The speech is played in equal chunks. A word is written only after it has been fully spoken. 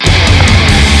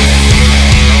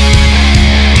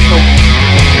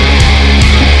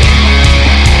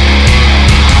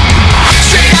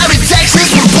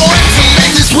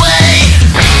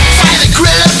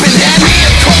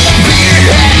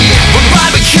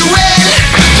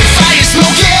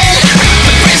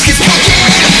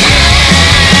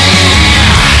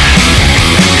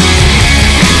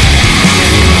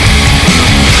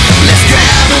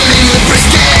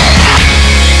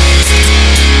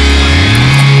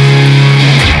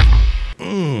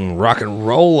rock and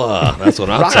rolla. That's what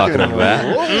I'm talking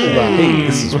about. Hey,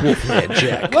 this is Wolfman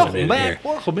Jack coming in here.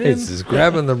 Welcome in. This is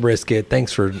Grabbing the Brisket.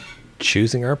 Thanks for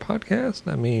choosing our podcast.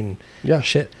 I mean,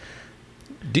 shit.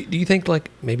 Do you think like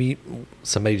maybe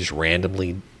somebody just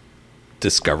randomly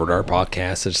discovered our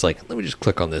podcast? It's like, let me just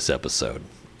click on this episode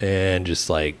and just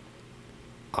like,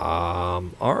 all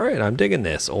right, I'm digging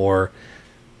this. Or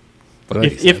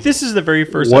if this is the very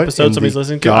first What episode in somebody's the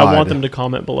listening to, God? I want them to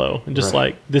comment below and just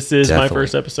like, this is my Definitely.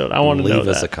 first episode. I want to know Leave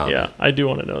that. us a comment. Yeah, I do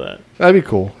want to know that. That'd be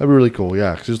cool. That'd be really cool.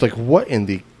 Yeah, because it's like, what in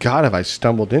the God have I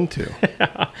stumbled into?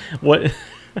 What?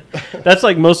 That's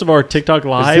like most of our TikTok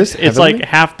lives. this It's like heavenly?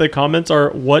 half the comments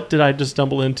are, "What did I just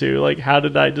stumble into? Like, how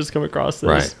did I just come across this?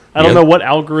 Right. I don't know what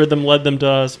algorithm led them to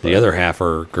us." But the other half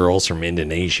are girls from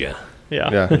Indonesia yeah,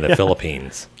 Yeah. and the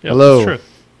Philippines. Yep, Hello. that's true.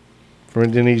 From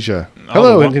Indonesia. Oh, Hello,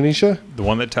 the one- Indonesia. The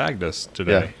one that tagged us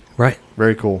today. Yeah. Right.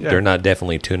 Very cool. Yeah. They're not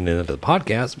definitely tuning into the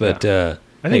podcast, but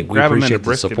I think we grab 'em in a appreciate the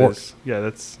brisket support.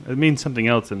 it means something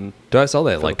else. And I saw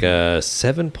that like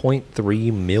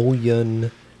 7.3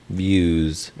 million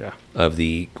views yeah, of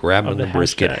the Grabbing Of the the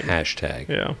Brisket hashtag.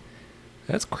 Yeah,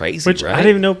 That's crazy, which right? I didn't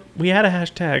even know we had a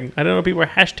hashtag. I don't know people were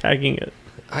hashtagging it.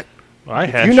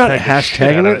 I You're not hashtagged the shit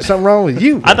out hashtagging of it. Something wrong with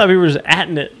you. I thought we were just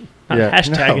atting it, not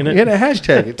hashtagging no, it. You had to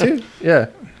hashtag it too. Yeah,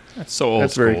 That's so old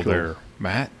That's very school cool. there,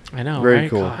 Matt. I know, Very right?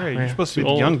 cool. God, Hey, man, you're supposed to be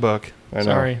too the young old. buck. I know.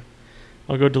 Sorry,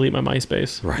 I'll go delete my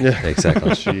MySpace. Right. Yeah.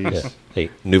 Exactly. Jeez. Yeah. Hey,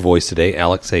 new voice today.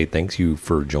 Alex, hey, thanks you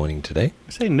for joining today.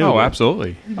 I say no. Oh,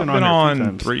 absolutely. You've I've been been on here a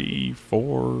few on times. 3,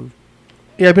 4.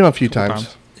 Yeah, I've been on a few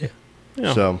times.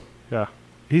 Yeah. So Yeah,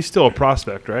 he's still a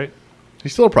prospect, right?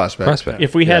 he's still a prospect. Prospect.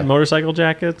 If we had Yeah. motorcycle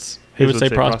jackets, he His would would say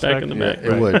say prospect in the prospect?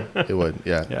 back. It Right. would. It would.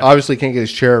 Yeah. Yeah. Obviously, can't get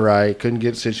his chair right. Couldn't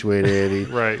get situated. He,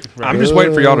 Right. I'm just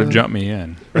waiting for y'all to jump me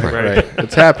in. right.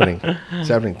 It's happening. It's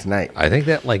happening tonight. I think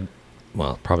that like,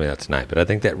 well, probably not tonight, but I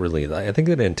think that really, I think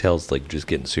that entails like just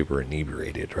getting super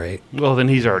inebriated, right? Well, then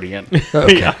he's already in.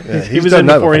 Okay. Yeah. Yeah, He he's was done in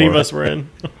that before any of before. us were in.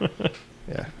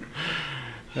 Yeah.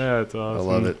 Yeah, that's awesome.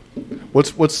 I love it.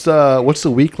 What's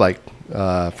the week like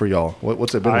for y'all?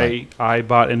 What's it been like? I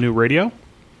bought a new radio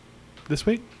this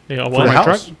week. Yeah, For well, the my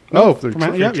house? truck? Oh, for the For my-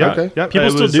 truck. yeah, yeah, Okay. yeah. People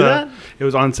It still was, do that? It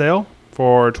was on sale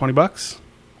for $20,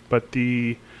 but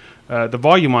the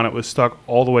volume on it was stuck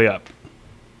all the way up.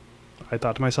 I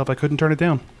thought to myself, I couldn't turn it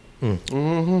down.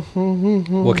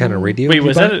 What kind of radio? Wait, did you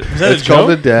was buy? that a It's called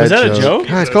joke? a dad Was that a joke. joke?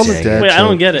 God, it's called a Dang. dad Wait, I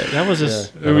don't joke. get it. That was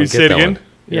just. I don't we get say it that again? one.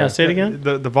 Yeah, say it again.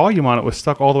 The volume on it was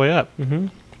stuck all the way up. Mm-hmm.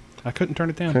 I couldn't turn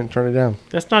it down. Couldn't turn it down.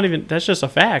 That's not even. That's just a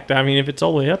fact. I mean, if it's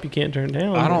all the way up, you can't turn it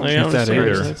down. I don't Like, think that understand.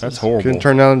 either. That's horrible. Couldn't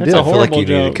turn down the That's diff. a I feel like you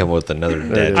horrible need to joke. come up with another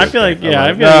That dad is. I joke feel like there. yeah. I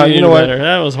like feel it. like No, you you know know what? better.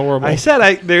 That was horrible. I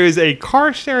said there is a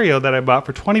car stereo that I bought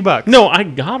for $20. no, I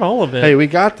got all of it. Hey, we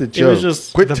got the joke. was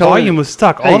just- Quit the telling volume was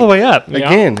stuck Hey, all the way up. Yeah.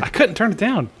 again. I couldn't turn it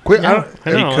down. Quit. Yeah, I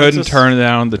He know, it's couldn't just- turn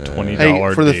down the $20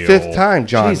 Hey, for the deal. fifth time,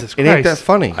 John. Jesus it ain't that Christ.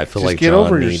 funny. I feel Just like get John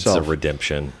over needs yourself. a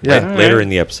redemption. Yeah. Later in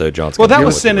the episode, John's Well, gonna that deal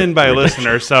was with sent the in by a redemption.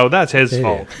 listener, so that's his Yeah.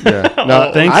 fault. Yeah.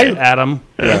 No, Thanks, I, Adam.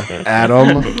 yeah.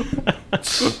 Adam.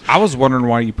 I was wondering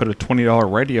why you put a $20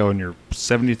 radio in your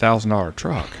 $70,000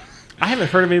 truck. I haven't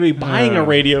heard of anybody buying a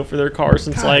radio for their car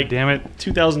since God like damn it.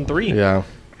 2003. Yeah.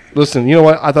 Listen, you know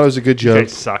what? I thought it was a good You joke.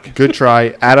 guys suck. Good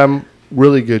try. Adam,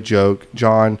 really good joke.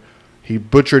 John, he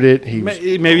butchered it. He was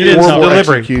Maybe you didn't horrible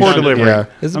delivery. execution. Poor delivery. Yeah.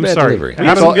 It's a I'm bad sorry. delivery. We had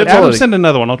That's some all- good that's all Adam, it- send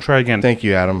another one. I'll try again. Thank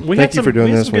you, Adam. We Thank had you some, for doing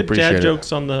we had this. some We good appreciate dad it.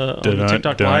 jokes on the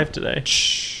TikTok Dun, dun. Live today.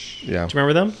 Yeah. Do you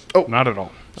remember them? Not at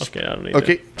all. Okay, I don't need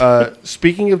Okay.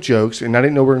 Speaking of jokes, and I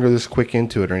didn't know we were going to go this quick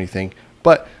into it or anything,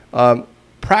 but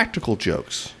practical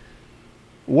jokes.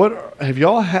 What have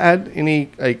y'all had any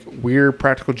like weird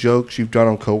practical jokes you've done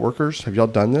on coworkers? Have y'all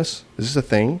done this? Is this a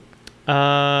thing?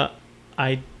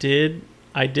 I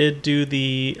did do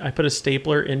the. I put a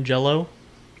stapler in Jello.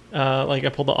 Like I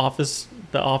pulled the office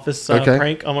Okay.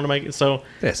 prank on one of my. So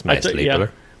That's I my took,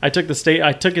 stapler. I took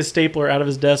I took his stapler out of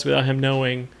his desk without him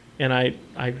knowing, and I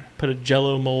put a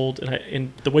Jello mold,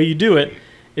 and the way you do it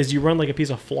is you run like a piece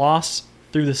of floss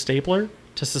through the stapler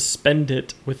to suspend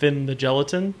it within the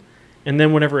gelatin, and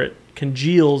then whenever it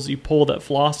congeals, you pull that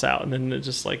floss out, and then it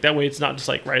just like that way it's not just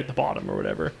like right at the bottom or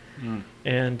whatever.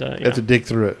 And You have to dig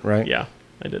through it, right? yeah,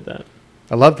 I did that.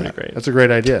 I love that. Pretty great. That's a great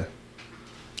idea.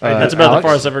 That's about Alex, the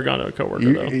farthest I've ever gone to a coworker,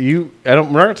 though. we're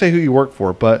not going to say who you work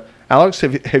for, but Alex,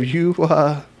 have you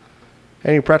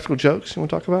any practical jokes you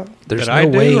want to talk about? There's That I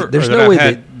no do, way. or There's that no I've way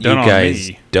had that you done on guys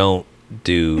me? don't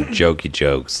do jokey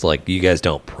jokes. Like you guys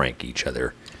don't prank each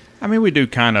other. I mean, we do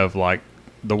kind of like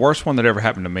the worst one that ever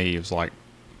happened to me was like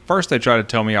first they tried to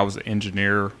tell me I was an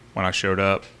engineer when I showed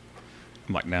up.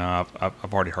 I'm like, no,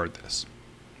 I've already heard this.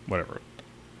 Whatever.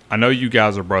 I know you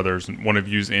guys are brothers, and one of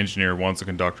you's the engineer, one's the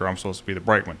conductor. I'm supposed to be the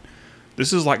brakeman.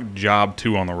 This is like job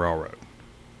 2 on the railroad.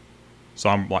 So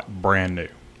I'm like brand new.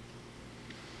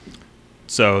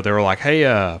 So they were like, hey,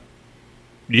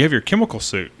 do you have your chemical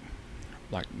suit?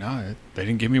 I'm like, no, they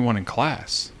didn't give me one in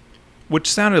class. Which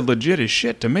sounded legit as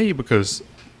shit to me because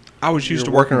I was used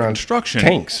to working around construction.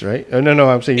 Tanks, right? Oh, no,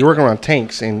 I'm saying you're working around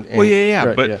tanks. And well, yeah,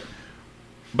 right,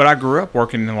 but I grew up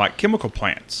working in like chemical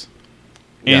plants.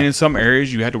 And in some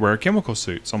areas you had to wear a chemical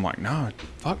suit. So I'm like, no,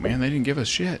 fuck, man, they didn't give us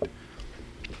shit.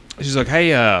 She's like,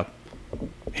 hey,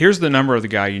 here's the number of the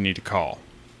guy you need to call.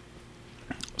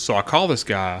 So I call this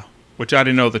guy, which I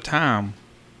didn't know at the time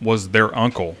was their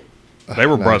uncle. They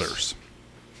were brothers.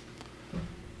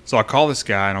 So I call this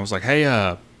guy and I was like, hey,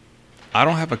 I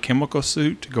don't have a chemical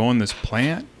suit to go in this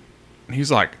plant. And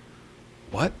he's like,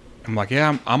 what? I'm like,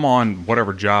 yeah, I'm on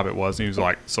whatever job it was. And he was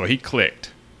like, so he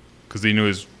clicked because he knew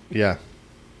his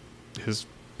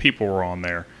people were on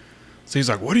there. So he's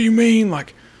like, what do you mean?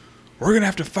 Like, we're going to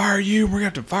have to fire you. We're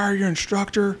going to have to fire your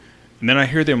instructor. And then I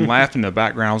hear them laughing in the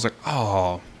background. I was like,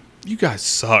 oh, you guys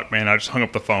suck, man. I just hung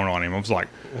up the phone on him. I was like,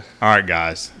 all right,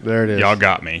 guys. There it is. Y'all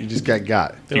got me. You just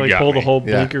got. They like pulled the whole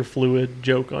blinker fluid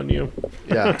joke on you.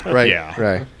 Yeah, right. Yeah.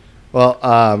 Right.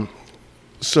 Well,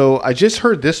 so I just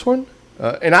heard this one,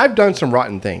 and I've done some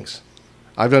rotten things.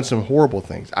 I've done some horrible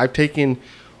things. I've taken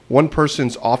one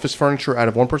person's office furniture out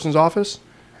of one person's office,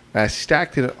 and I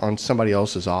stacked it on somebody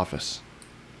else's office.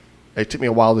 It took me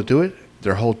a while to do it.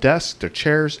 Their whole desk, their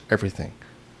chairs, everything.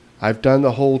 I've done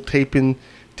the whole taping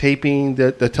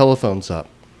the telephones up,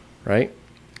 right?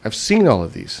 I've seen all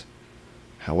of these.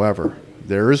 However,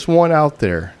 there is one out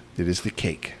there that is the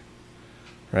cake,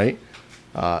 right?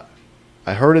 I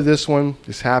heard of this one.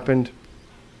 This happened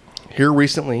here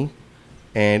recently,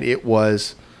 and it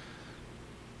was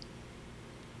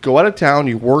go out of town,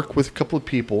 you work with a couple of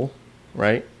people,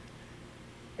 right?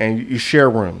 And you share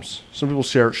rooms. Some people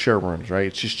share rooms, right?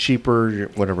 It's just cheaper,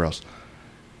 whatever else.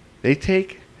 They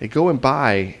go and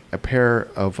buy a pair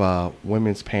of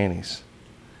women's panties,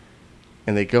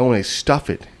 and they go and they stuff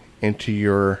it into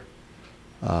your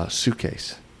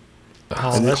suitcase.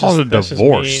 Oh, And that's call it a that's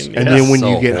divorce. mean. And Yeah. then when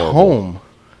so you get horrible. home,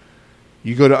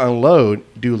 you go to unload,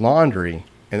 do laundry,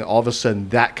 and all of a sudden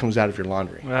that comes out of your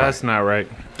laundry. That's not right.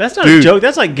 That's not Dude, a joke.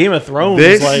 That's like Game of Thrones,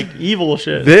 this- like evil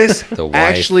shit. This The wife,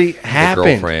 actually the happened.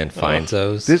 girlfriend finds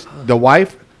those. The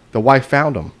wife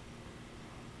found him,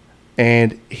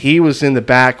 and he was in the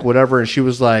back, whatever, and she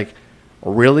was like,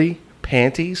 "Really,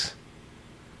 panties?"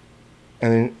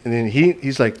 And then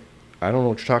he's like, "I don't know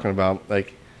what you're talking about."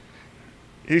 Like,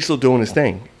 he's still doing his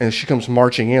thing, and she comes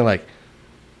marching in like,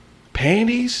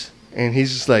 "Panties?" And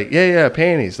he's just like, "Yeah,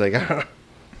 panties." Like,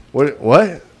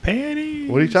 what? Panties.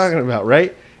 What are you talking about,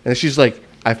 right? And she's like,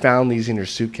 "I found these in your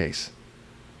suitcase."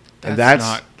 And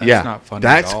that's not funny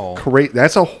at all. Great.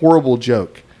 That's a horrible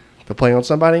joke to play on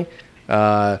somebody.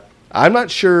 I'm not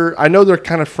sure. I know they're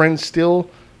kind of friends still,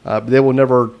 but they will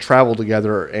never travel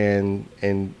together, and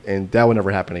that will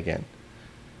never happen again.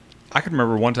 I can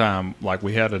remember one time, like,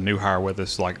 we had a new hire with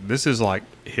us. Like, this is like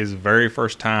his very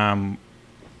first time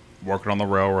working on the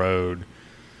railroad.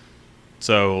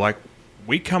 So, like,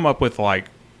 we come up with like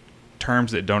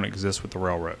terms that don't exist with the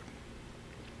railroad,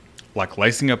 like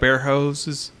lacing up air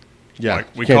hoses. Yeah,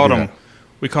 like we can't called do them.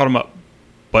 We called them up,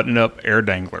 button up air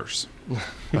danglers.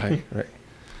 Right.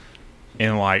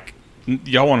 And like,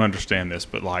 y'all won't understand this,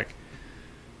 but like,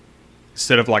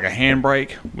 instead of like a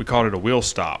handbrake, we called it a wheel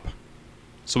stop.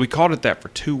 So we called it that for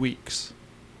 2 weeks.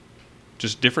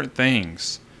 Just different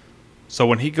things. So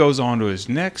when he goes on to his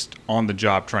next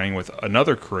on-the-job training with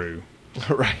another crew,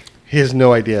 Right. He has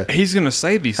no idea. he's going to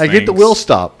say these I things. get the wheel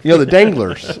stop. You know, the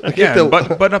danglers. I Yeah, get the,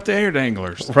 button up the air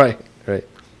danglers. Right. And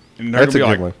they're That's a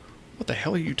gonna good be one. what the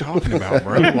hell are you talking about,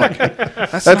 bro? Like,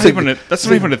 that's That's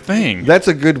not even a thing. That's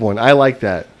a good one. I like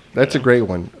that. That's a great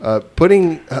one.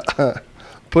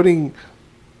 Putting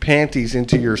panties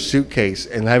into your suitcase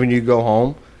and having you go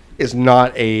home is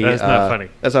not a. That's not funny.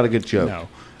 That's not a good joke. No.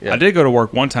 Yeah. I did go to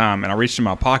work one time, and I reached in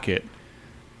my pocket,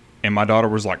 and my daughter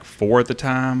was like 4 at the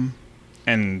time,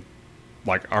 and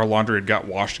like our laundry had got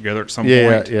washed together at some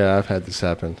point. Yeah. I've had this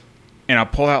happen. And I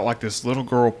pulled out like this little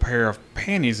girl pair of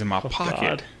panties in my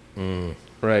pocket. God.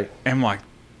 Right. And I'm like,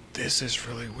 this is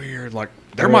really weird. Like,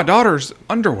 they're my daughter's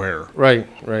underwear. Right.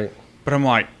 But I'm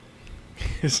like,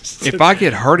 if I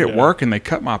get hurt at work and they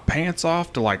cut my pants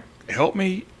off to like help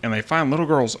me and they find little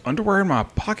girl's underwear in my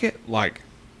pocket, like,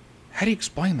 how do you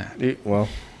explain that? Well,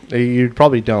 You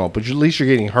probably don't, but at least you're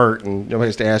getting hurt, and nobody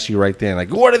has to ask you right then, like,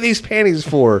 what are these panties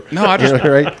for? No, I just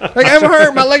right? Like, I'm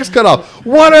hurt, my leg's cut off.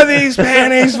 What are these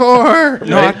panties for?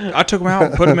 no, Right? I took them out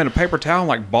and put them in a paper towel, and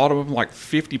like bought them like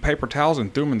 50 paper towels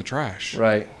and threw them in the trash.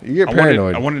 Right. You get I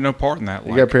paranoid. wanted no part in that.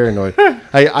 You Like, got paranoid.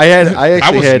 I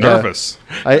actually was had nervous.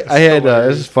 I had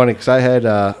this is funny because I had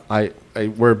I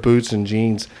wear boots and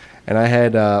jeans, and I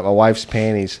had my wife's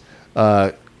panties.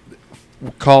 They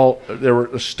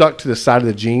were stuck to the side of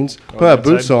the jeans. Put my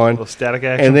boots A on, little static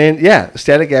action. and then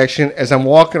static action. As I'm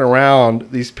walking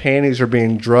around, these panties are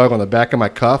being drug on the back of my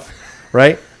cuff.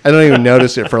 Right, I don't even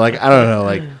notice it for like I don't know,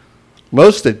 like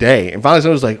most of the day. And finally,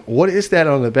 someone was like, "What is that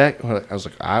on the back?" I was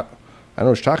like, "I know what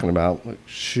you're talking about. Like,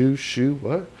 shoe,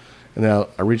 what?" And then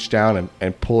I reach down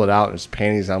and pull it out, and it's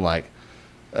panties. I'm like,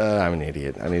 I'm an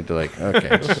idiot. I need to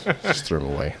okay, just throw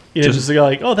them away. You know, just go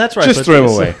like, oh, that's right. Just but throw them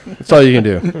this- away. That's all you can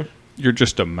do. You're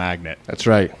just a magnet. That's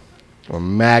right. A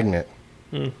magnet.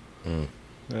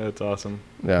 That's awesome.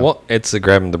 Yeah. Well, it's the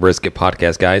Grabbing the Brisket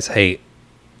podcast, guys. Hey,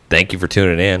 thank you for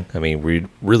tuning in. I mean, we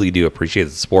really do appreciate the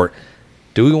support.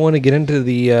 Do we want to get into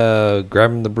the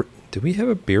Grabbing the do we have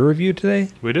a beer review today?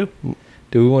 We do.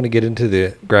 Do we want to get into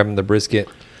the Grabbing the Brisket?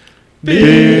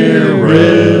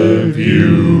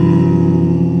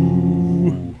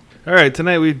 All right,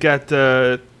 tonight we've got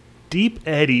Deep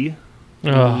Eddy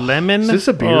Ugh. lemon Is this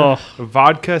a beer? Ugh.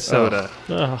 vodka soda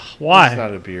Ugh. It's Why?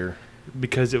 not a beer.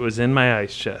 because it was in my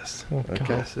ice chest. Okay.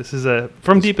 Yes, this is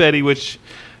from Deep Eddy, which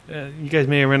you guys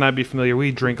may or may not be familiar.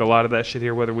 We drink a lot of that shit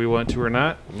here, whether we want to or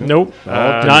not. Nope.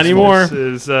 Denny's Not anymore. This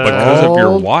is Because of your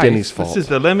All wife. Denny's fault. this is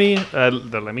the Lemmy.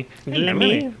 Lemmy.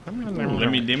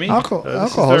 Lemmy Dimmy. Alcohol this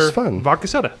is their fun. Vodka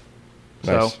soda.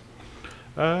 Nice.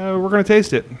 So we're gonna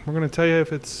taste it. We're gonna tell you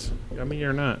if it's yummy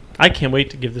or not. I can't wait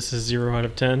to give this a 0 out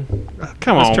of 10.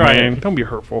 Come Let's on, try man! it. Don't be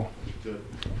hurtful.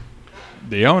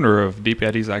 The owner of Deep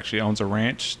Eddy's actually owns a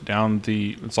ranch down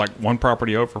it's like one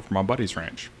property over from my buddy's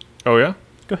ranch. Oh yeah,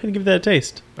 Go ahead and give that a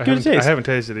taste. I Give it a taste. haven't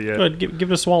tasted it yet. Go ahead,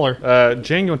 give it a swaller.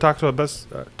 Jane, you want to talk to a bus?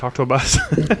 Talk to a bus.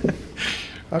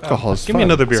 Alcohol is Give fun. me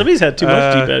another beer. Somebody's had too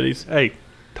much Deep Eddies. Hey,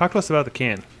 talk to us about the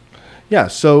can. Yeah,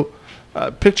 so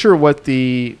picture what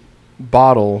the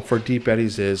bottle for Deep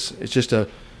Eddy's is. It's just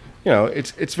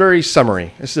it's very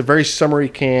summery. This is a very summery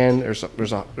can. There's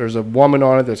a woman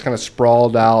on it that's kind of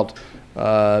sprawled out.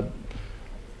 Put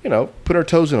her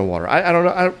toes in the water. I don't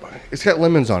know. It's got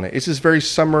lemons on it. It's just very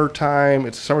summertime.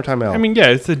 It's a summertime ale. I mean, yeah,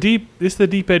 it's the Deep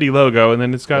Eddy logo, and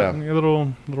then it's got Yeah. a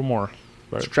little more.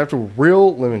 it's crafted with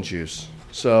real lemon juice.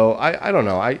 So I don't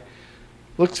know.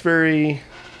 Looks very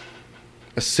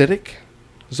acidic.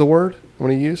 Is the word I'm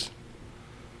going to use?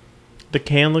 The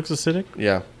can looks acidic.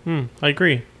 Yeah. I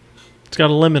agree. It's got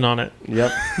a lemon on it.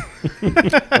 Yep.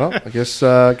 Well, I guess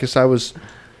I was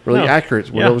really No. accurate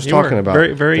with what Yeah, I was you were. talking about.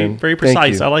 Very, very, Then very thank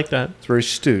precise. you. I like that. It's very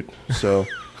astute. So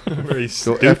Very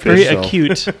go F Very yourself.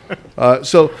 acute.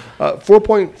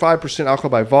 4.5% alcohol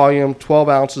by volume, 12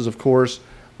 ounces, of course.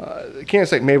 The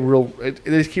can's like made with real.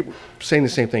 They keep saying the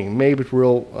same thing. Made with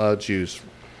real juice.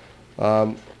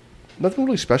 Nothing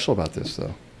really special about this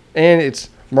though, and it's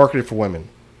marketed for women.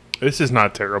 This is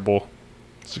not terrible.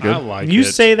 It's good. I like You it.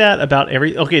 say that about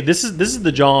every. Okay, this is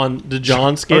the John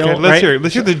scale. Okay, let's right? hear it.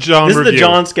 Let's hear the John This is review. the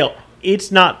John scale.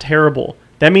 It's not terrible.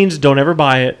 That means don't ever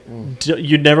buy it.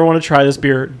 You'd never want to try this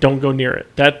beer. Don't go near it.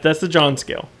 That's the John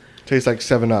scale. Tastes like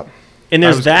 7-Up. And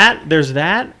there's that,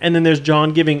 and then there's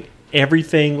John giving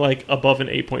everything like above an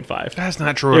 8.5. That's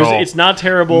not true at all. It's not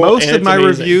terrible. Most and of it's my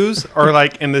amazing. reviews are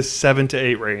like in the 7 to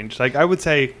 8 range. Like I would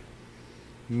say,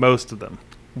 most of them.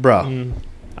 Bruh.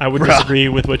 I would disagree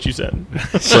with what you said.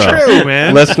 Bruh. True,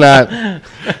 man. Let's not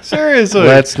Seriously.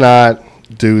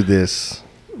 do this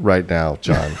right now,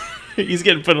 John. He's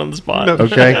getting put on the spot.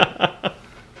 Okay?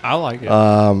 I like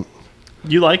it.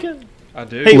 You like it? I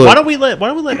do. Hey, Look. why don't we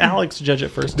let Alex judge it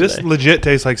first This today? legit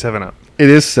tastes like 7-Up. It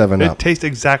is 7-Up. It tastes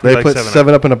exactly They like put 7-Up.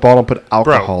 7-Up in a bottle and put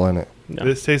alcohol in it. No.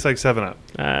 This tastes like 7-Up.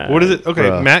 Uh, What is it? Okay,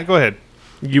 Bruh. Matt, go ahead.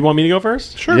 You want me to go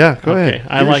first? Sure. Yeah, go Okay. ahead.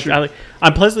 I like.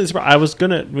 I'm pleasantly surprised. I was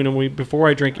gonna, before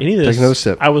I drink any of this, Take another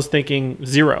sip. I was thinking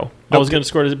 0. I Nope. was gonna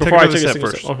score it Take before I another took a sip single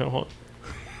first. sip. Okay, hold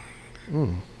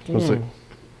on. What's it?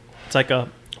 It's like a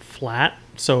flat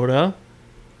soda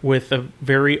with a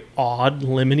very odd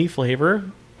lemony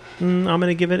flavor. I'm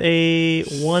gonna give it a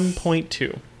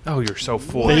 1.2. Oh, you're so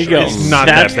full. There of you shit. go. It's not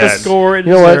That's that bad. the score. It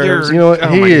You know what? deserves. You know what? Oh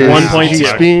He my is. God. 1.2.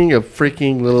 He's being a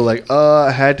freaking little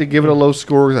I had to give it a low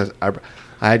score because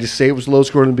I had to say it was low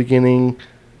score in the beginning.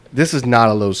 This is not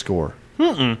a low score.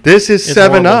 This is It's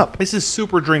 7-Up. This is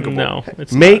super drinkable. No,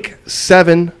 it's Make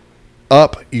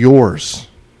 7-Up yours,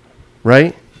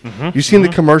 right? You've seen the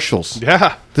commercials.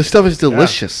 Yeah. This stuff is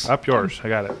delicious. Up yours. I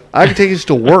got it. I can take this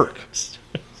to work.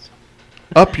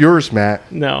 Up yours,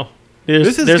 Matt. No.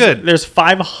 This is there's, good. There's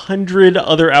 500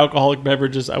 other alcoholic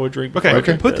beverages I would drink. Okay. before I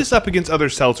drink Put this up against other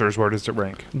seltzers. Where does it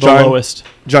rank? The John- lowest.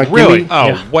 John, Really? give me, Oh,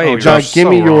 Yeah. way. John, you're give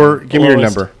me so your wrong. give me your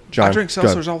Lowest. number. John, I drink go.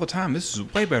 seltzers all the time. This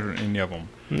is way better than any of them.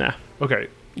 Nah. Okay.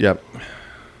 Yep.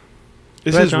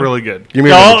 This Go ahead, is John. really good. Give me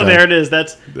your Oh, number, there it is.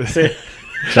 That's see,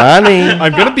 Johnny.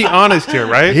 I'm going to be honest here,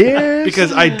 right? Here's-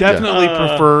 Because I definitely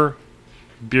prefer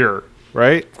beer,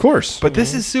 right? Of course. But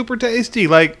this is super tasty.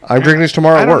 Like I'm drinking this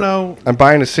tomorrow I at don't work. know. I'm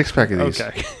buying a 6-pack of these.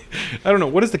 Okay. I don't know.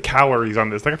 What is the calories on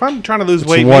this? Like, if I'm trying to lose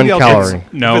It's weight, one maybe I'll calorie.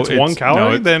 get... No, if it's 1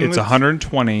 calorie, then it's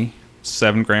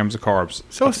 127 grams of carbs.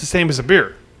 So it's the same as a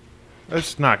beer.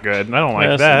 That's not good. I don't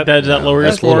like that. Does that lower your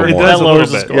That's a little score? more. It does That a little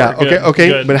lowers the bit. score. Yeah, okay, Good, okay.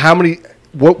 good. But how many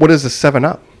what is a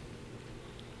 7-Up?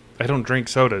 I don't drink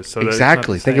sodas. So that's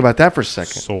Exactly. not the Think same. about that for a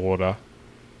second. Soda.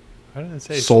 I didn't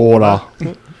say Soda.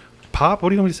 Pop? What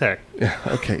do you want me to say?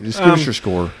 Okay, just give us your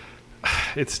score.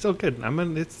 It's still good.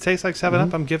 It tastes like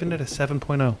 7-Up. I'm giving it a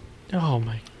 7.0. Oh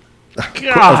my Of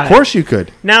God. course you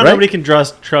could. Now right? nobody can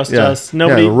trust Yeah. us.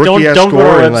 Nobody Yeah, the rookie-ass don't go to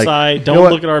score our and, like, website. you Don't know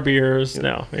what? look at our beers.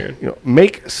 No. Here.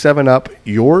 Make 7-Up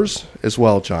yours as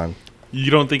well, John. You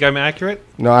don't think I'm accurate?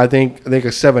 No, I think a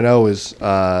 7-0 is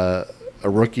a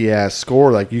rookie ass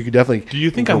score. Like you could definitely. Do you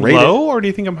think I'm rate it. low or do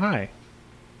you think I'm high?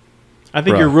 I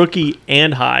think Bruh. you're rookie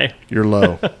and high. You're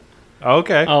low.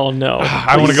 Okay. Oh no.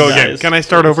 I want to Please, go again. guys. Can I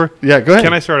start over? Yeah, go ahead.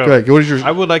 Can I start Go over? ahead. What is your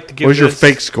I would like to give What is your this-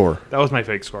 fake score? That was my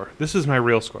fake score. This is my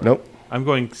real score. Nope. I'm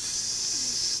going.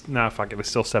 Nah, fuck it. It's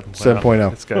still 7.0.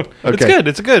 7.0. It's good. Okay. It's good.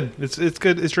 It's good. It's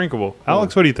good. It's drinkable.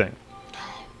 Alex, what do you think?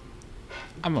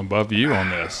 I'm above you on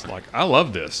this. Like, I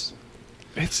love this.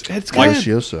 It's good.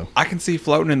 Delicioso. I can see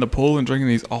floating in the pool and drinking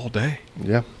these all day.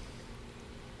 Yeah.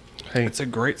 Hey, It's a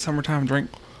great summertime drink.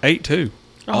 8 too.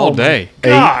 Oh All my day.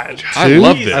 God. I Two?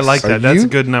 love this. I like Are that. That's you a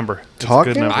good number. That's a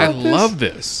talking good number. I about this? love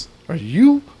this. are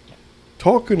you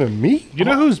talking to me? You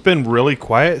know who's been really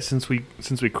quiet since we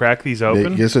cracked these I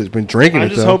open? guess it's been drinking I'm it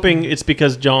just though. hoping it's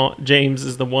because James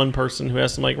is the one person who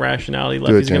has some like rationality left.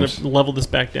 Do it, He's going James. to level this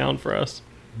back down for us.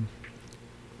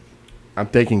 I'm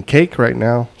taking cake right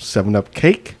now. 7-Up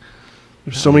cake.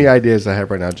 There's so many ideas I have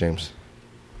right now, James.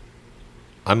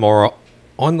 I'm more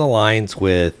on the lines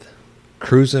with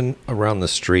cruising around the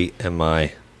street and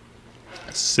my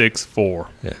 6'4".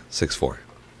 6'4".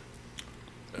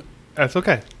 That's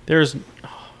okay. There's,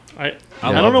 I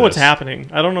I don't love know what's this. happening.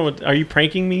 I don't know what. Are you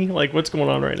pranking me? Like what's going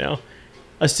on right now?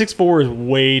 A 6'4" is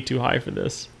way too high for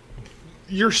this.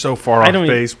 You're so far I off don't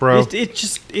base, bro.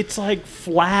 It's like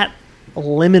flat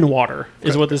lemon water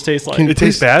is what this tastes like. Can, It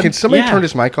tastes bad? Can somebody Yeah. turn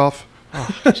this mic off?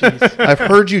 Jeez. I've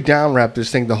heard you down rap this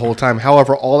thing the whole time.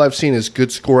 However, all I've seen is good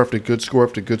score after good score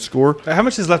after good score. How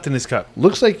much is left in this cup?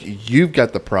 Looks like you've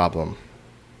got the problem.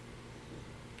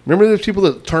 Remember those people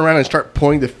that turn around and start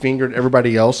pointing the finger at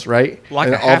everybody else, right? Like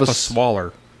And a half a s-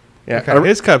 swaller. Yeah, Okay,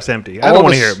 his cup's empty. I all don't of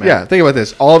want a to hear s- it, man. Yeah, think about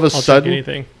this. All of a I'll take sudden,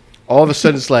 anything.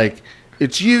 it's like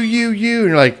it's you, and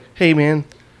you're like, hey man,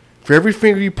 for every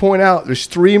finger you point out, there's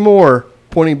 3 more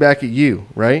pointing back at you,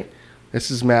 right? This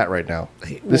is Matt right now.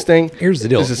 This thing. Here's the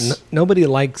deal. this is- Nobody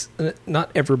likes, not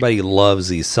everybody loves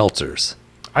these seltzers.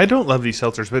 I don't love these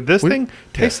seltzers, but this thing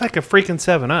tastes like a freaking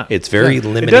 7-Up. It's very It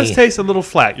lemony. does taste a little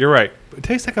flat. You're right. It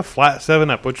tastes like a flat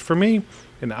 7-Up, which for me,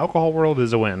 in the alcohol world,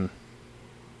 is a win.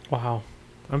 Wow.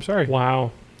 I'm sorry.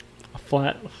 Wow. A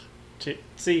flat.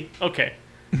 See? Okay.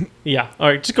 Yeah. All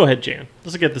right. Just go ahead, Jan.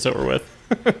 Let's get this over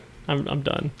with. I'm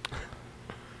done.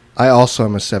 I also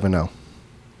am a 7-0.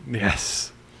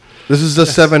 Yes. This is a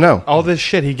 7-0. All this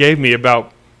shit he gave me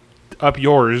about up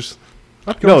yours.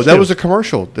 Up No, yours that too. was a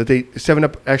commercial that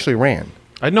 7-Up actually ran.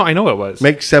 I know it was.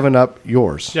 Make 7-Up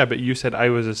yours. Yeah, but you said I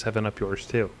was a 7-Up yours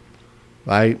too.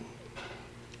 I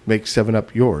make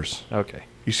 7-Up yours. Okay.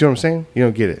 You see what I'm saying? You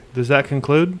don't get it. Does that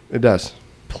conclude? It does.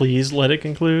 Please let it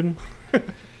conclude.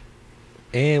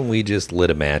 And we just lit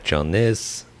a match on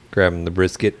this, grabbing the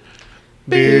brisket.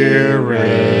 Beer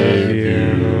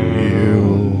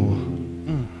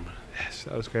Yes,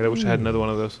 that was great. I wish I had another one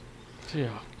of those.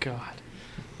 Oh God.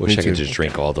 Wish Me I could too. just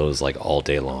drink all those like all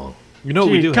day long. You know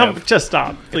what we Dude, do have? Just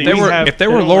stop. Please. If they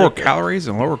were don't lower like it. calories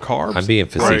and lower carbs, I'm being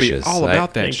I'd be facetious. all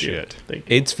about that Thank you. shit. Thank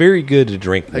you. It's very good to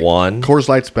drink one Coors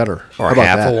Light's better. or How about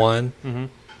half that? a one,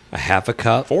 a half a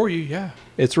cup. For you, yeah.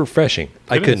 It's refreshing.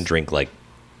 I It couldn't is. drink like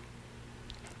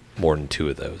more than 2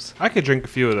 of those. I could drink a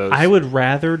few of those. I would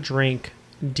rather drink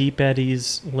Deep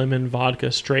Eddy's lemon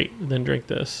vodka straight than drink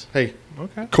this. Hey,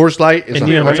 Okay. Coors Light is And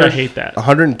you know how much I 100 hate that.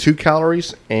 102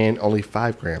 calories and only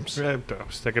 5 grams. I'm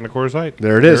sticking to Coors Light.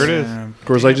 There it is. There it is. Yeah.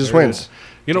 Coors Light just There it wins. is.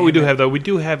 You know what we do have, though? We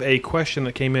do have a question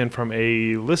that came in from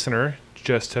a listener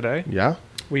just today. Yeah.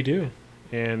 We do.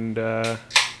 And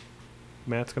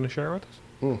Matt's going to share it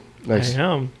with us. Nice. I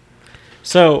am.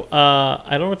 So,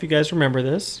 I don't know if you guys remember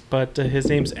this, but his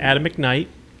name's Adam McKnight,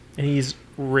 and he's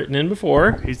written in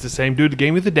before. He's the same dude that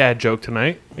gave me the dad joke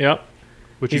tonight. Yep.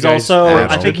 Which He's you guys also, I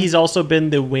asked think him. he's also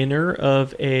been the winner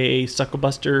of a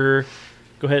Sucklebuster.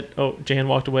 Go ahead. Oh, Jan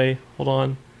walked away. Hold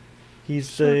on.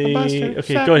 He's the. Sucklebuster,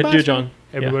 Okay, go ahead. Do it, John.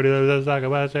 Everybody loves that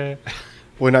Sucklebuster.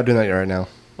 We're not doing that right now.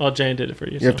 Well, Jan did it for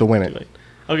you. You have to win it. too late.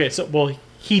 Okay, so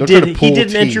he Don't try to did. He pull did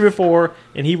an entry teeth. before,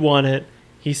 and he won it.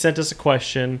 He sent us a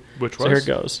question. Which So here was? it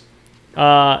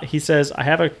goes. He says, "I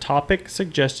have a topic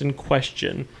suggestion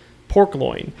question. Pork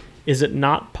loin. Is it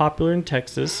not popular in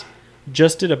Texas?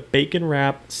 Just did a bacon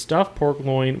wrap stuffed pork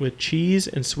loin with cheese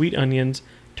and sweet onions.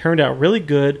 Turned out really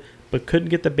good, but couldn't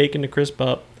get the bacon to crisp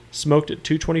up. Smoked at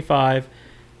 225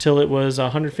 till it was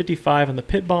 155 on the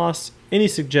Pit Boss. Any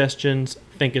suggestions?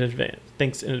 Thanks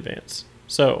in advance."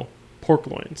 So, pork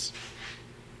loins.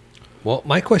 Well,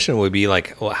 my question would be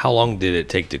like, well, how long did it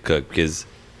take to cook? Because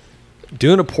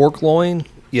doing a pork loin,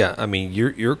 yeah, I mean,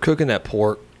 you're cooking that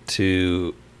pork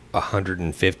to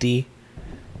 150,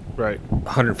 Right.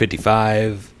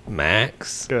 155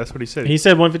 max, Yeah, that's what he said. He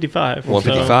said 155.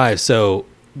 155. So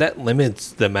that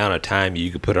limits the amount of time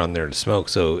you could put on there to smoke.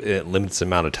 So it limits the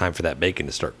amount of time for that bacon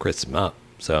to start crisping up.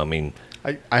 So I mean,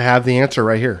 I have the answer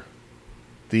right here.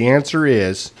 The answer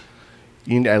is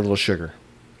you need to add a little sugar.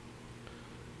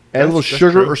 Add a little That's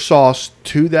sugar true. or sauce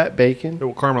to that bacon. It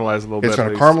will caramelize a little bit. It's going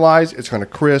at to least. caramelize. It's going to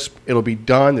crisp. It'll be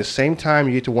done the same time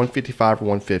you get to 155 or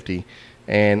 150.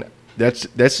 And this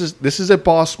is a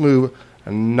boss move.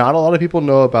 Not a lot of people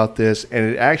know about this.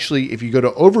 And it actually, if you go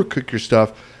to overcook your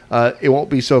stuff, it won't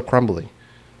be so crumbly.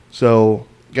 So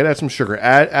you got to add some sugar.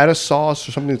 Add a sauce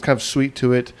or something that's kind of sweet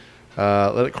to it.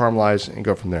 Let it caramelize and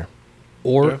go from there.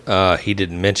 or he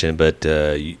didn't mention, but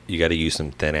you got to use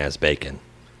some thin ass bacon.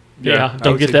 Yeah, I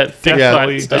don't would get say that thick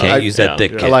definitely fat stuff. Can't use that Yeah.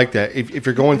 thick. I kit. like that. If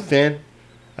you're going thin,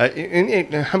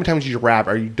 and how many times do you wrap?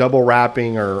 Are you double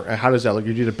wrapping, or how does that look?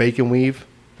 You do the bacon weave,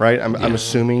 right? I'm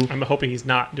assuming. I'm hoping he's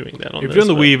not doing that on If this. you're doing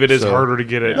the but- weave, it is So- harder to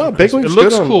get it. No, crispy. bacon It weave's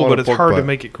looks good on- cool, on but a it's pork hard to butt.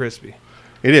 make it crispy.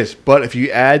 It is, but if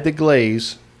you add the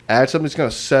glaze, add something that's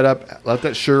going to set up, let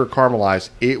that sugar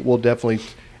caramelize. It will definitely,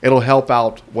 it'll help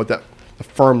out what the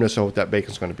firmness of what that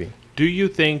bacon's going to be. Do you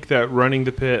think that running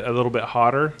the pit a little bit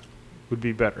hotter would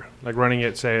be better? Like running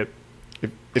it, say at If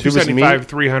it was me, 275,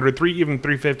 300, even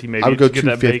 350 maybe. I would go to get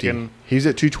that 250. bacon. He's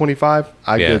at 225.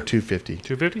 I'd Yeah. go 250.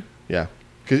 250? Yeah,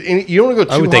 because you don't want to go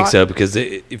too I would think hot. so because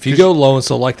if you go low and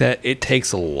slow like that, it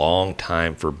takes a long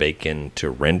time for bacon to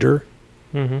render.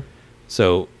 Mm-hmm.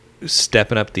 So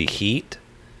stepping up the heat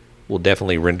will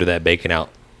definitely render that bacon out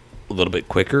a little bit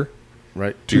quicker.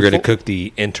 Right, You're going to Twofold? cook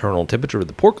the internal temperature of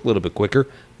the pork a little bit quicker,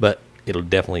 but it'll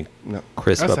definitely No.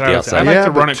 crisp That's up what I the would say. outside. I like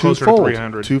to but run it closer to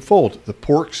 300. Twofold. The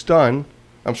pork's done.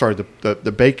 I'm sorry,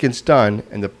 the bacon's done,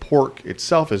 and the pork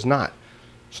itself is not.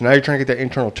 So now you're trying to get that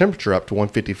internal temperature up to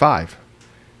 155,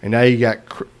 and now you got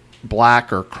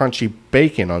black or crunchy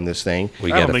bacon on this thing.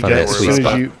 We I don't got to think find that that works. sweet As soon as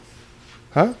spot. you,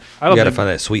 huh? I You got to think, find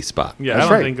that sweet spot. yeah, That's I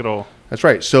don't right. think it'll. That's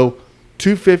right. So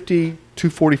 250,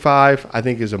 245, I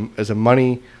think is a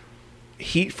money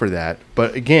heat for that.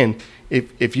 But again,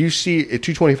 if you see at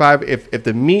 225, if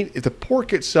the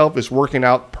pork itself is working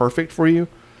out perfect for you,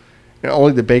 and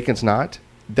only the bacon's not,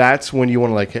 that's when you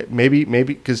want to like maybe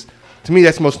because to me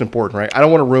that's most important, right? I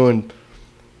don't want to ruin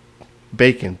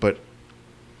bacon, but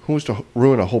who wants to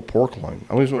ruin a whole pork loin?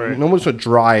 I mean, Right. no one's a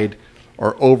dried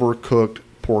or overcooked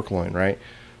pork loin, right?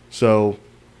 So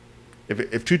if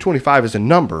 225 is a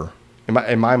number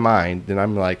in my mind, then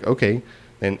I'm like, okay,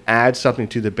 then add something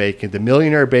to the bacon. The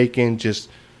Millionaire bacon just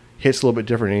hits a little bit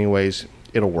different, anyways.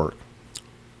 It'll work.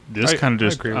 This I- kind of I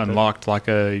just agree with that. unlocked like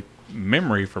a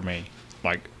memory for me.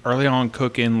 Like early on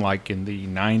cooking, like in the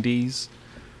 90s,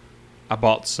 I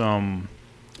bought some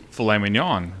filet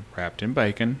mignon wrapped in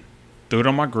bacon, threw it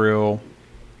on my grill.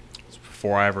 It was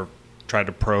before I ever tried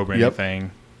to probe Yep.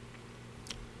 anything.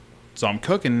 So I'm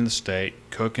cooking in the steak,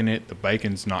 cooking it. The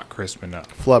bacon's not crisp enough.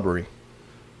 Flubbery,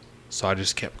 So I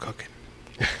just kept cooking.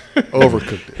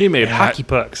 overcooked it. He made And hockey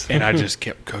pucks. And I just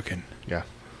kept cooking Yeah.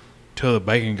 till the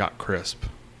bacon got crisp.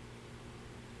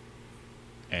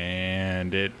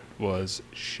 And it was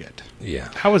shit. Yeah.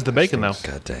 How was the bacon though?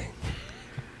 God dang.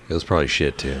 It was probably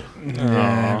shit too.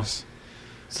 Yeah.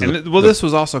 So And the- this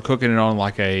was also cooking it on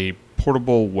like a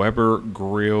portable Weber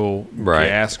grill, Right.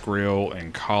 gas grill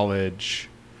in college.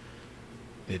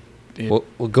 It Well,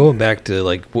 going back to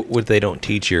like what they don't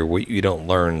teach you or what you don't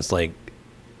learn is like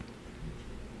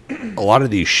a lot of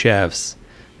these chefs,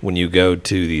 when you go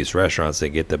to these restaurants that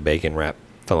get the bacon wrap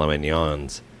filet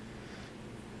mignons,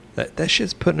 that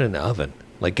shit's put in an oven.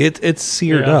 Like it's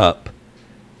seared up,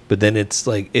 but then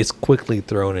it's quickly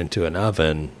thrown into an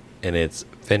oven and it's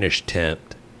finished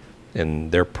temped,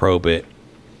 and they're probe it.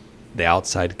 The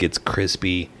outside gets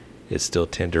crispy. It's still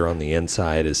tender on the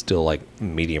inside. It's still like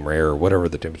medium rare or whatever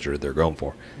the temperature they're going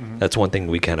for. Mm-hmm. That's one thing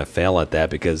we kind of fail at that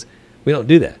because we don't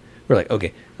do that. We're like,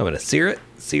 okay, I'm going to sear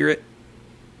it,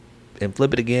 and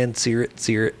flip it again, sear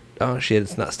it. Oh, shit,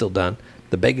 it's not still done.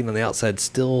 The bacon on the outside's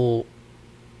still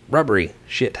rubbery.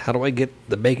 Shit, how do I get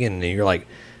the bacon? And you're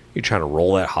trying to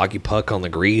roll that hockey puck on the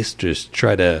grease, just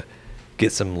try to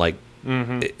get some,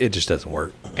 it just doesn't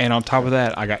work. And on top of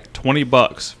that, I got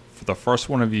 $20 for the first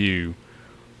one of you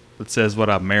that says what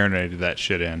I marinated that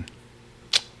shit in.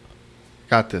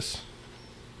 Got this.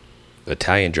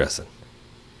 Italian dressing.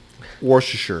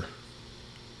 Worcestershire.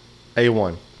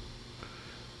 A1.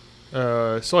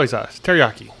 Soy sauce.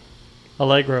 Teriyaki.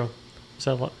 Allegro. Was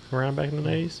that around back in the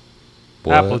days?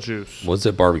 Apple juice. Was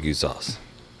it barbecue sauce?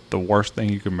 The worst thing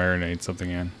you could marinate something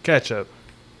in. Ketchup.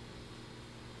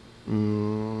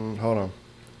 Hold on.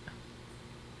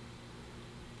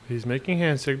 He's making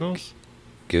hand signals.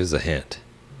 Give us a hint.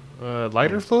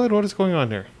 Lighter fluid? What is going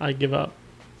on here? I give up.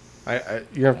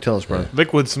 You have to tell us, brother.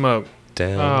 Liquid smoke.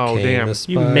 Down came damn. a You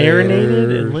spider,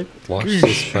 marinated and watched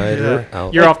the spider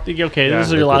out. You're off. Okay, Yeah. this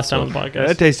is your last time on the podcast.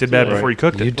 That tasted bad before you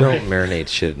cooked it. You don't marinate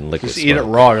shit in liquid Just eat it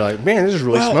smoke. raw. You're like, man, this is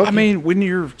really Well, smoky. I mean, when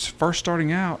you're first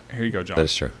starting out, here you go, John.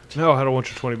 That's true. No, I don't want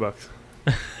your $20.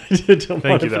 Don't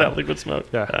want you, for though. that liquid smoke.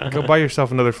 Yeah, go buy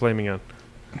yourself another flaming gun.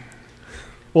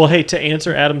 Well, hey, to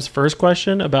answer Adam's first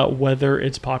question about whether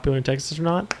it's popular in Texas or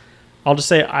not, I'll just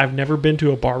say I've never been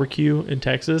to a barbecue in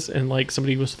Texas and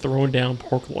somebody was throwing down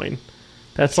pork loin.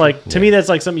 That's to me, that's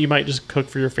something you might just cook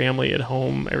for your family at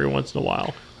home every once in a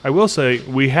while. I will say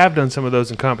we have done some of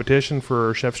those in competition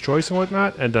for Chef's Choice and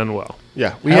whatnot, and done well.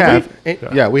 Yeah, we Have have. we?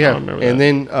 And, yeah, we I have. don't remember And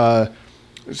then,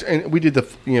 and we did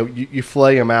you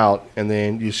flay them out and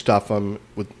then you stuff them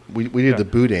with. We did the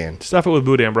boudin. Stuff it with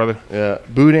boudin, brother. Yeah,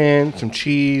 boudin, some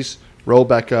cheese, roll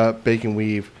back up, bacon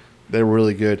weave. They were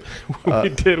really good. We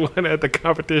did one at the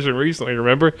competition recently.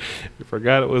 Remember? We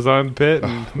forgot it was on pit,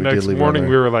 and we did next leave it morning on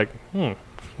we there. were like,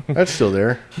 That's still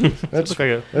there. That's Looks like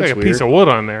a weird. piece of wood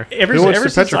on there. Ever Who wants the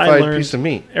since I petrified learned, piece of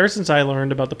meat? ever since I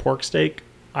learned about the pork steak,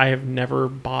 I have never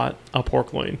bought a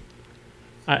pork loin.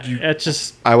 It's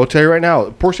just I will tell you right now,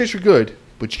 pork steaks are good,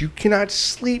 but you cannot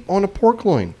sleep on a pork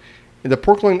loin. And the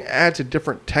pork loin adds a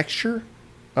different texture,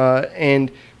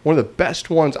 and one of the best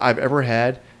ones I've ever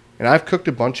had, and I've cooked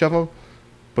a bunch of them,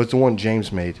 but it's the one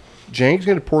James made. James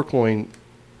made a pork loin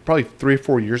probably 3 or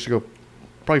 4 years ago,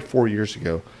 probably 4 years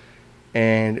ago,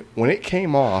 and when it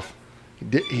came off,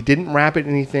 he didn't wrap it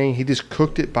in anything. He just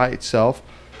cooked it by itself.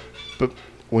 But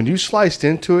when you sliced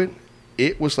into it,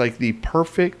 it was like the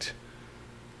perfect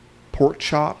pork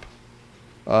chop.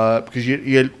 Because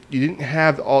you didn't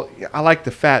have all. I like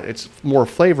the fat; it's more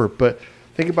flavor. But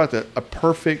think about a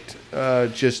perfect, I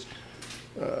guess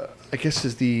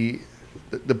is the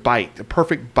bite, the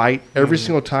perfect bite every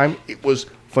single time. It was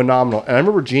phenomenal. And I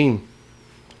remember Gene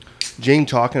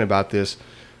talking about this,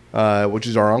 which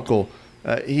is our uncle.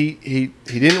 He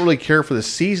didn't really care for the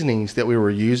seasonings that we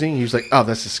were using. He was like, "Oh,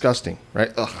 that's disgusting,"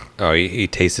 right? Ugh. Oh, he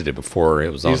tasted it before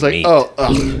it was on He's like, meat. "Oh,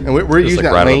 ugh." And we're Just using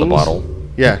that right out of the Lane's.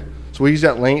 bottle. Yeah. So we used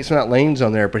that lane, some of that lanes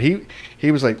on there, but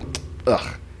he was like,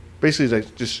 ugh. Basically, he's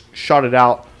like, just shot it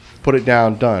out, put it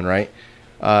down, done, right?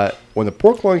 When the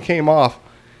pork loin came off,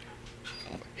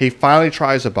 he finally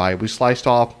tries a bite. We sliced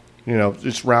off,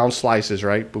 just round slices,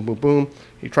 right? Boom, boom, boom.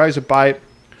 He tries a bite.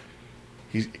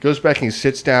 He goes back and he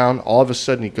sits down. All of a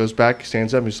sudden, he goes back,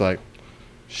 stands up, and he's like,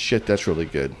 shit, that's really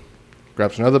good.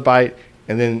 Grabs another bite,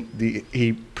 and then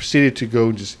he proceeded to go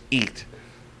and just eat.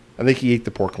 I think he ate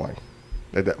the pork loin.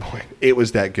 At that point, it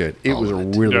was that good. It was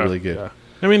really good. Yeah.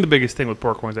 I mean, the biggest thing with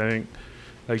pork loins, I think,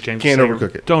 like James Can't was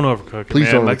saying, overcook it. Don't overcook it, Please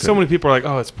man. don't Like overcook so it. many people are like,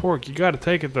 "Oh, it's pork. You got to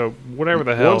take it though. Whatever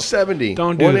the hell." 170.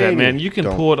 Don't do that, 180. man. You can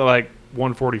Don't. pull it at like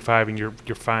 145 and you're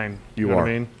fine. You know what are.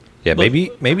 I mean? Yeah, maybe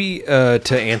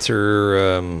to answer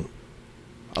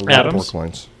I love Adams? pork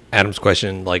loins. Adam's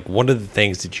question, one of the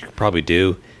things that you could probably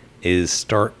do is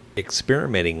start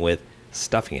experimenting with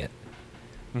stuffing it.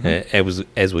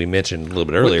 As we mentioned a little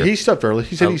bit earlier. He stuffed early.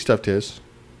 He said he stuffed his.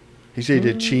 He said he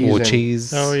did cheese. Well, and,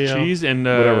 cheese. Oh, yeah. Cheese and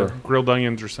Whatever. grilled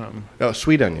onions or something. Oh,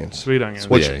 sweet onions. Sweet onions.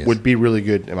 Which onions. would be really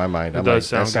good in my mind. It I'm does like,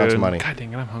 sound that sounds good. money. God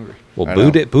dang it, I'm hungry. Well, I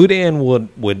know. boudin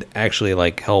would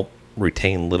actually help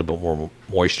retain a little bit more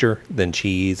moisture than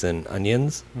cheese and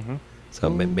onions. Mm-hmm. So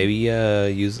maybe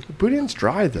use. Boudin's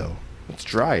dry though. It's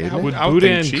dry, isn't it? Would I would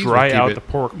boudin think cheese dry would keep out it the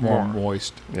pork more more?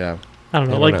 moist. Yeah. I don't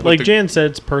know. I don't Like know. like Jan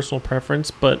said, it's personal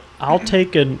preference, but I'll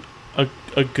take a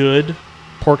good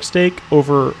pork steak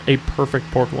over a perfect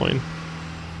pork loin.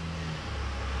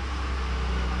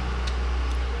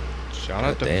 Shout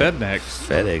out to Damn. FedEx.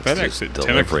 FedEx at 10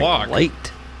 delivering o'clock.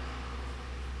 late.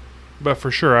 But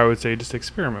for sure, I would say just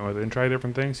experiment with it and try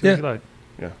different things. See Yeah. what you like.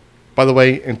 Yeah. By the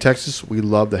way, in Texas, we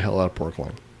love the hell out of pork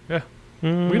loin. Yeah.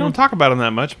 We don't talk about them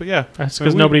that much, but yeah. That's I mean,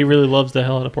 because nobody really loves the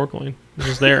hell out of pork loin. It's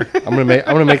just there. I'm gonna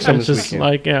make some It's this just weekend.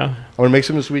 like, yeah, I'm gonna make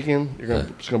some this weekend.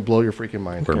 It's gonna blow your freaking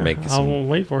mind. We're making I some. won't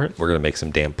wait for it. We're gonna make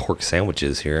some damn pork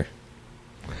sandwiches here.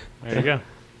 There you go.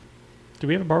 Do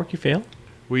we have a barbecue fail?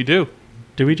 We do.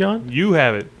 Do we, John? You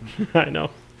have it. I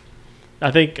know. I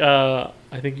think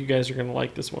you guys are gonna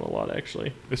like this one a lot,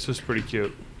 actually. This was pretty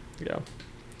cute. Yeah.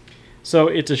 So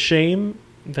it's a shame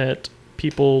that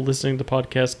people listening to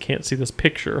podcasts can't see this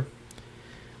picture.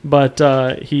 But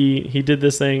he did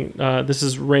this thing. This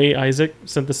is Ray Isaac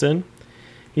sent this in.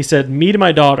 He said, "Me to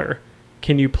my daughter,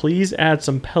 can you please add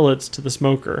some pellets to the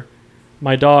smoker?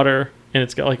 My daughter," and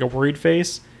it's got like a worried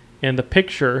face, and the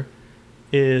picture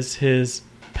is his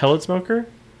pellet smoker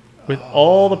with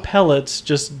all the pellets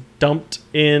just dumped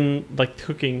in like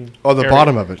cooking. Oh, the area.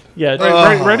 bottom of it. Yeah,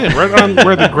 Right on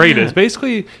where the grate is.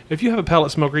 Basically, if you have a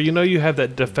pellet smoker, you know you have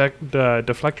that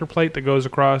deflector plate that goes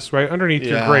across right underneath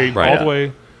your Yeah. grate Right. all the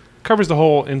way, covers the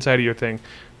whole inside of your thing.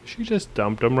 She just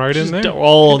dumped them right in there.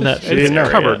 all in that. She didn't know.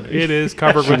 It's covered. It is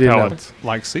covered with didn't know. pellets.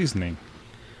 Like seasoning.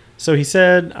 So he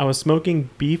said, I was smoking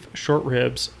beef short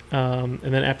ribs, and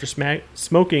then after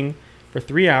smoking for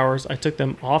 3 hours, I took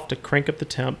them off to crank up the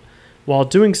temp. While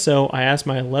doing so, I asked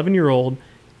my 11-year-old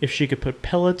if she could put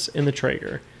pellets in the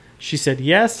Traeger. She said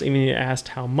yes, and he asked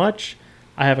how much.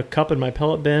 I have a cup in my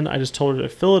pellet bin. I just told her to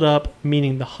fill it up,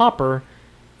 meaning the hopper,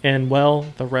 and, well,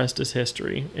 the rest is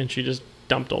history. And she just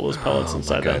dumped all those pellets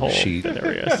inside that God, whole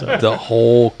area. So. The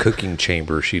whole cooking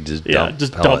chamber, she just Yeah, dumped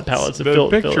just pellets. dump pellets. And The fill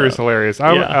picture it is up. hilarious.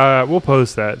 Yeah. We'll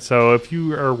post that. So if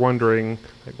you are wondering,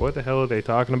 like, what the hell are they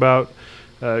talking about?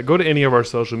 Go to any of our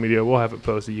social media. We'll have it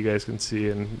posted. You guys can see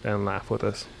and laugh with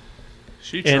us.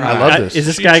 She And I love this. Is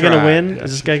this She guy going to tried, win? yes.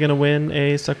 Is this guy going to win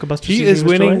a Sucker Buster He seasoning is of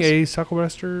his winning choice? a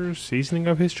Sucklebuster seasoning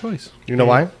of his choice. You know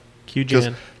why? Q Because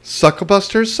Jan.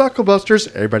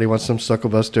 Sucklebusters. Everybody wants some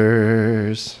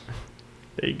Sucklebusters.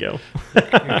 There you go.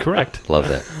 Correct. Love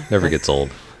that. Never gets old.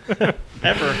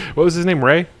 Ever. What was his name?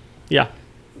 Ray? Yeah.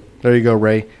 There you go,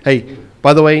 Ray. Hey,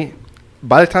 by the way,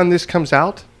 by the time this comes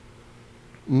out,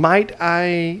 might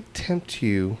I tempt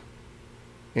you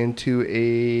into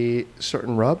a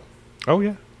certain rub? Oh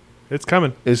yeah, it's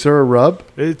coming. Is there a rub?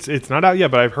 It's not out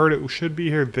yet, but I've heard it should be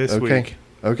here this week.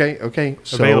 Okay.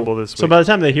 So Available this week. So by the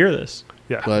time they hear this,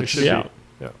 yeah, Let's- it should Yeah.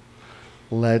 be.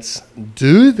 let's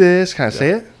do this. Can I say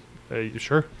it? You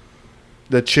sure?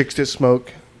 The Chicks That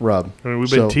Smoke rub. I mean, we've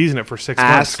been So teasing it for 6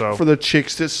 months. Ask So for the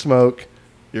Chicks That Smoke.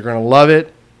 You're going to love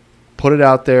it. Put it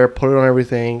out there. Put it on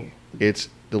everything. It's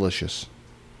delicious.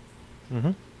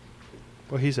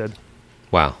 what he said.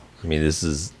 Wow. I mean, this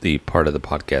is the part of the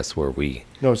podcast where we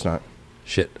No, it's not.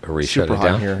 shut it Super hot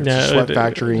down. here. It's Yeah, a sweat it-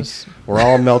 factory. it's- We're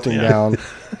all melting down.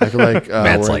 I feel like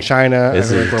Matt's we're in like, China. I this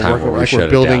feel is like the we're time working where we like shut we're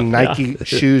it building down. Nike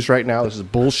shoes right now. This is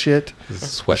bullshit. This is a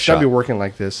It's sweatshop. got to be working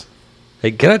like this.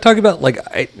 Hey, can I talk about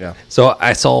Yeah. So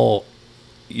I saw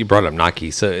you brought up Nike.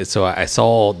 So I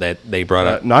saw that they brought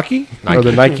up Nike? Nike. No,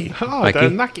 the Nike. Oh, Nike? the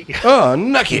Nike. Oh,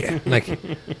 Nike. Nike.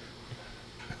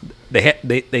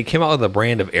 They came out with a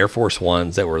brand of Air Force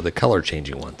Ones that were the color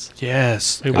changing ones.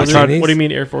 Yes. Wait, I what, tried do these. you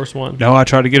mean Air Force One? No, I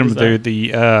tried to get them. What is They're that?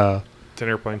 the It's an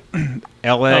airplane.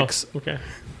 LX Oh, okay.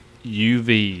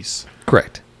 UVs.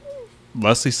 Correct.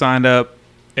 Leslie signed up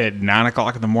at 9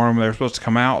 o'clock in the morning when they were supposed to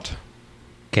come out.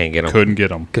 Can't get them. Couldn't get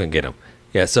them. Couldn't get them.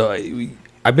 Yeah. So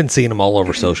I've been seeing them all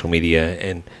over social media,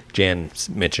 and Jan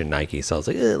mentioned Nike, so I was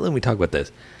like, let me talk about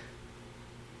this.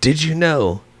 Did you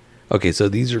know? Okay, so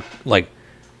these are like,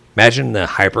 imagine the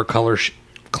hypercolor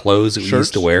clothes that we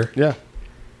used to wear. Yeah.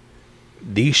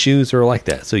 These shoes are like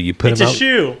that. So you put It's them a out.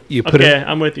 shoe. You put okay, it-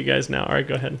 I'm with you guys now. All right,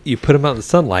 go ahead. You put them out in the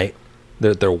sunlight.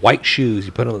 They're white shoes.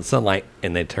 You put them in the sunlight,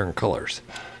 and they turn colors.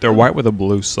 They're white with a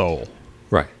blue sole.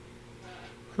 Right.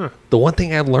 The one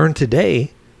thing I learned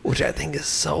today, which I think is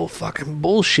so fucking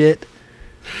bullshit.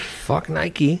 Fuck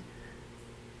Nike.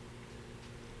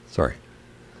 Sorry,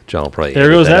 John will probably. There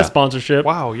edit goes that out. sponsorship.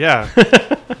 Wow, yeah.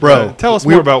 Bro, Tell us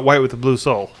we, more about White with the Blue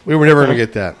Soul. we were never going to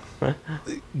get that.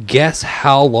 Guess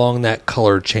how long that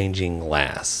color changing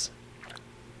lasts?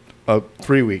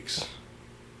 3 weeks.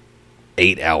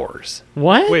 8 hours.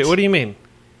 What? Wait, what do you mean?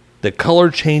 The color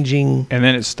changing, And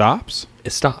then it stops? it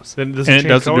stops. Then And it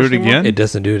doesn't do it again? It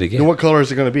doesn't do it And again. what color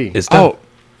is it going to be? It's done. Oh,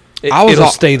 I was It'll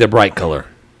all- stay the bright color.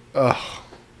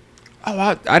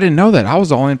 Oh, I didn't know that. I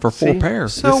was all in for 4 See?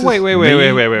 pairs. So This wait. is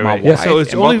my Yeah. So wife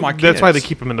it's and only both my that's why they kids.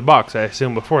 keep them in the box. I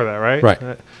assume before that, right?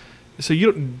 Right. So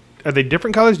you don't. Are they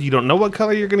different colors? You don't know what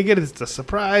color you're going to get. It's a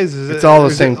surprise. It's all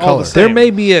the same color. There may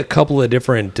be a couple of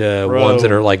different ones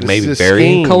that are like this maybe is a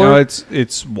varying scheme. color. No,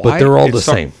 it's white. But they're all It the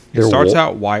same. It They're starts wa-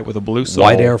 out white with a blue sole.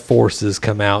 White Air Forces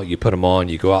come out, you put them on,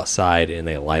 you go outside, and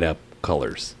they light up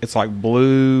colors. It's like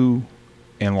blue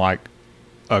and like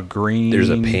a green. There's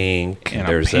a pink, and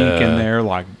there's a pink in there.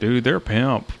 Like, dude, they're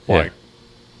pimp. Yeah.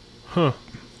 Like,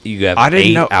 You have I didn't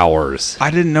 8 know- hours. I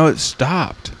didn't know it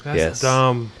stopped. That's Yes.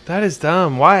 dumb. That is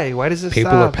dumb. Why? Why does this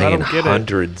People stop? are paying I don't get it.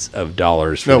 hundreds of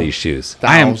dollars for No. these shoes.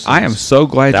 I am Thousands. so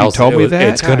glad Thousands. you told me that.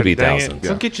 It's going to be Dang it. thousands.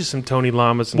 Go get you some Tony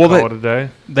Llamas and Well, call it a day.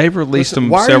 They've released Listen, them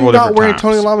why are several you not different wearing times.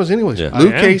 Tony Llamas anyways? Yeah.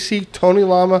 Luke I am. Casey, Tony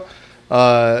Llama.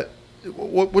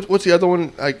 What's the other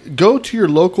one? Go to your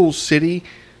local city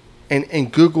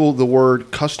and Google the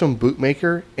word custom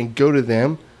bootmaker and go to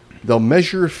them. They'll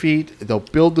measure your feet. They'll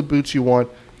build the boots you want.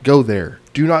 Go there.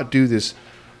 Do not do this.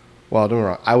 Well, don't get me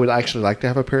wrong. I would actually like to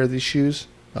have a pair of these shoes,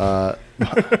 but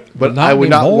not I would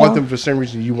not anymore. want them for the same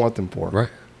reason you want them for. Right.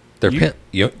 They're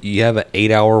you have an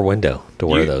 8-hour window to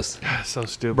wear You- those. So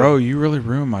stupid. Bro, you really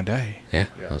ruined my day. Yeah,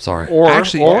 I'm sorry. Or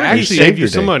Actually- or actually, he saved saved you your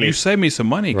some day. money. You saved me some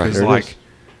money Right. because, There it like, is.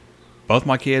 both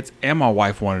my kids and my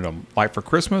wife wanted them. Like, for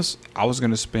Christmas, I was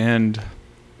going to spend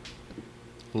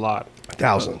A lot.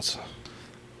 Thousands.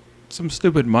 some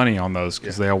stupid money on those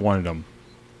because they all wanted them.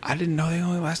 I didn't know they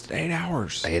only lasted 8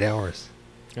 hours. 8 hours.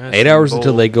 That's 8 hours bold.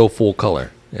 until they go full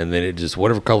color, and then it just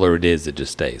whatever color it is, it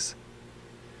just stays.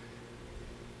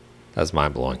 That's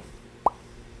mind blowing.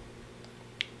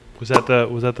 Was that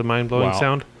the mind blowing Wow.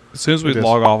 sound? As soon as we It is.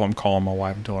 log off, I'm calling my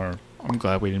wife and telling her I'm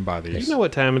glad we didn't buy these. You know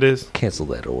what time it is? Cancel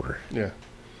that order. Yeah.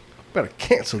 Better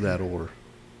cancel that order.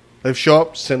 If show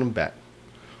up, send them back,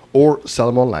 or sell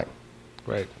them online.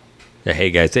 Right. Yeah,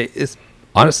 hey guys, it's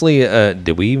honestly,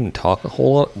 did we even talk a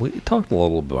whole lot? We talked a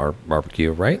little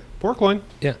barbecue, right? Pork loin.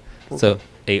 Yeah. So,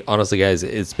 hey, honestly, guys,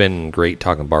 it's been great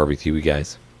talking barbecue, you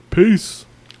guys. Peace.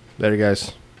 There, you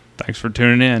guys. Thanks for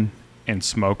tuning in and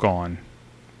smoke on.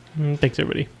 Thanks,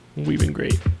 everybody. We've been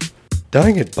great.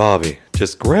 Dang it, Bobby.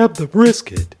 Just grab the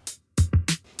brisket.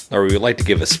 Or we would like to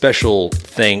give a special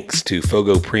thanks to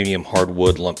Fogo Premium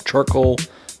Hardwood Lump Charcoal,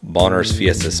 Bonner's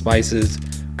Fiesta Spices,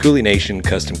 Cooley Nation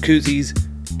Custom Koozies,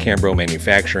 Cambro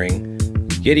Manufacturing,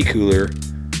 Yeti Cooler,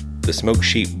 the Smoke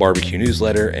Sheep Barbecue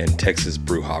Newsletter, and Texas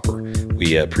Brew Hopper.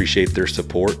 We appreciate their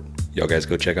support. Y'all guys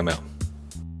go check them out.